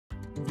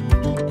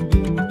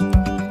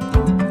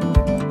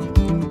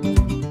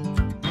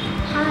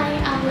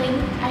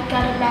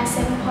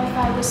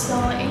with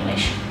JOLO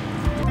English.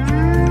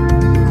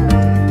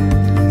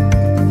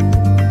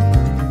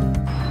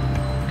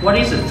 What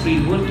is the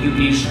 3 words you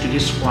use to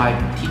describe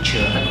teacher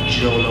at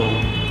JOLO?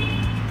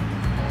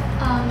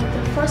 The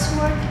first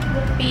word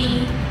would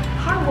be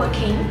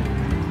hardworking,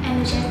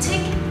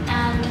 energetic,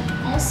 and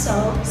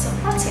also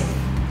supportive.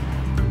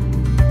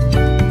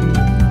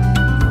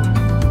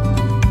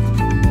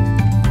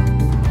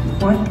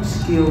 What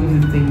skill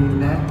you think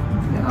that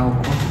our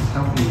courses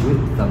help you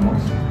with the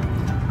most?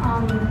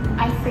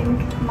 I think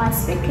my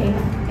speaking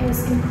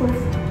is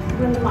improved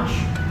really much.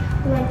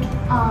 Like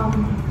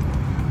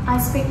I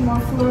speak more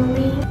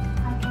fluently.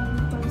 I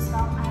can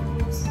brainstorm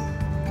and use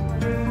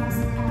very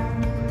fast,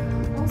 and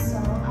also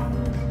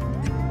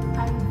I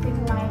think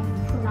my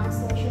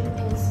pronunciation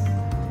is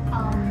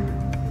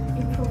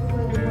improved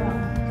really well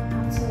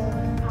after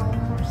our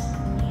course.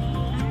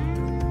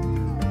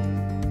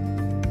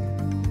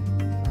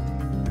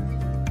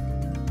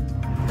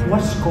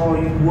 What score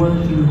were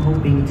you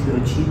hoping to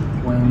achieve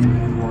when you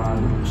are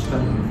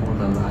studying for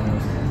the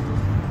IELTS test?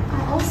 I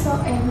also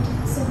aimed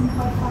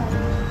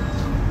 7.5.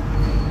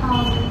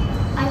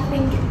 I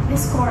think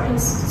this score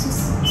is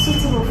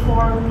suitable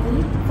for me,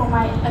 for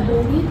my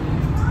ability,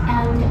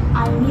 and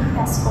I need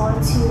that score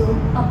to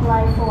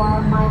apply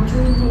for my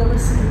dream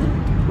university,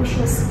 which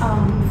is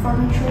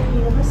Foreign Trade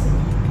University.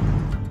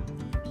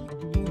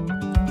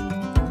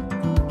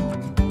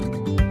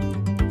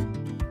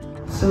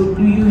 So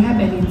do you have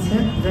any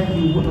tips that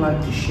you would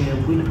like to share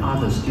with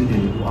other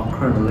students who are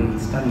currently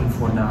studying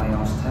for the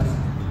IELTS test?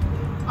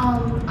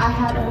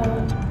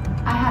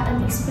 I had an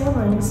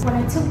experience when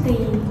I took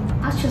the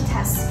actual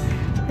test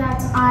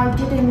that I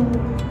didn't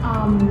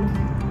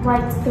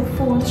write the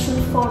full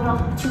true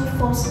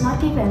false not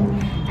given,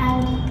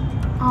 and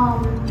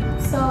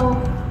so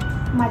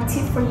my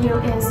tip for you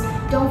is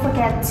don't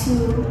forget to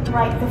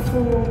write the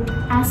full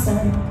answer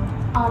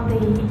on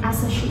the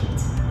answer sheet.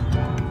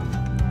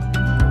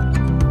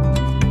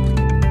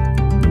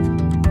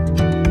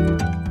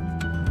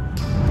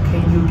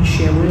 Can you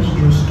share with us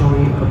your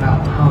story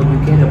about how you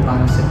get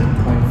about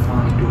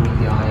 7.5 during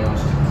the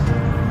IELTS test?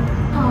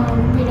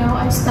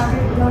 I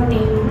started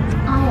learning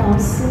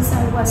IELTS since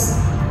I was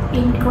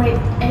in grade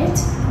 8,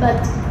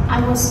 but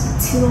I was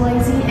too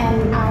lazy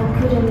and I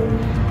couldn't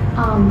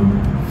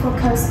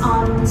focus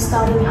on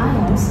studying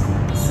IELTS.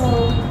 So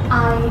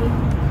I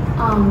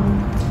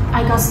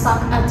got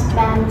stuck at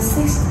band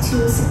 6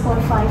 to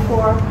 6.5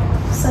 for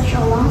such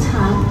a long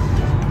time,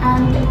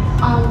 and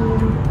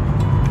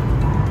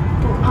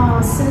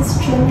since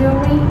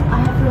January,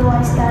 I have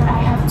realized that I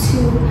have to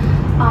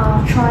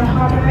try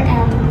harder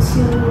and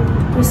to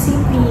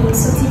receive the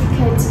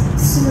certificate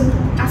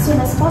as soon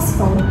as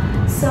possible.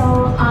 So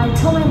I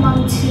told my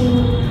mom to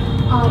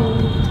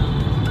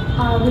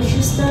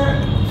register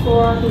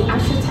for the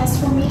actual test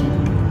for me,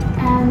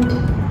 and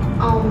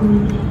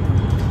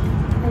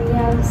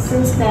yeah,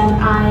 since then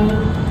I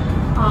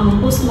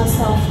pushed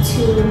myself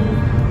to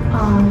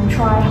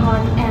try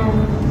hard,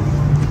 and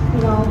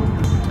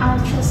I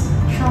just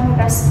try my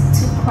best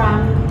to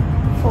cram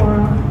for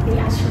the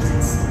actual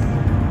test.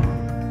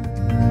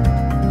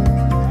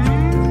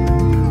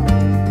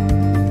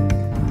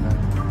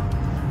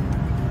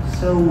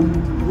 So,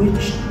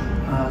 which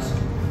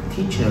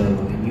teacher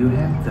you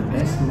have the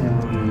best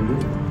memory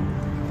with,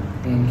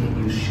 and can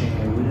you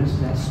share with us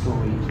that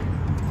story?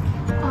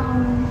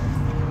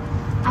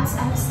 As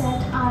I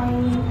said,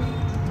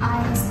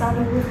 I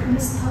started with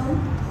Miss Tom,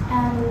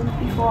 and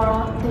before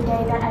the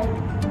day that I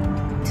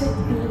took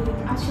the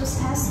actual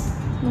test,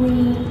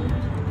 we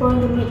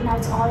burned the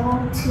midnight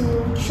oil to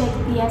check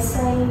the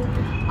essay,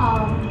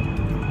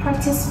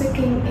 practice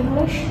speaking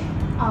English,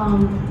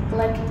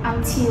 like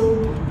until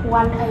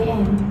 1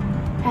 a.m.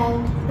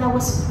 and that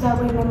was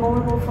very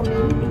memorable for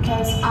me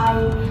because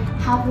I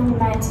haven't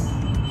met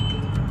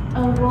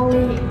a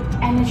really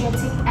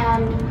energetic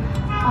and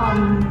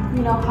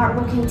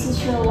hardworking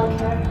teacher like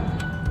her.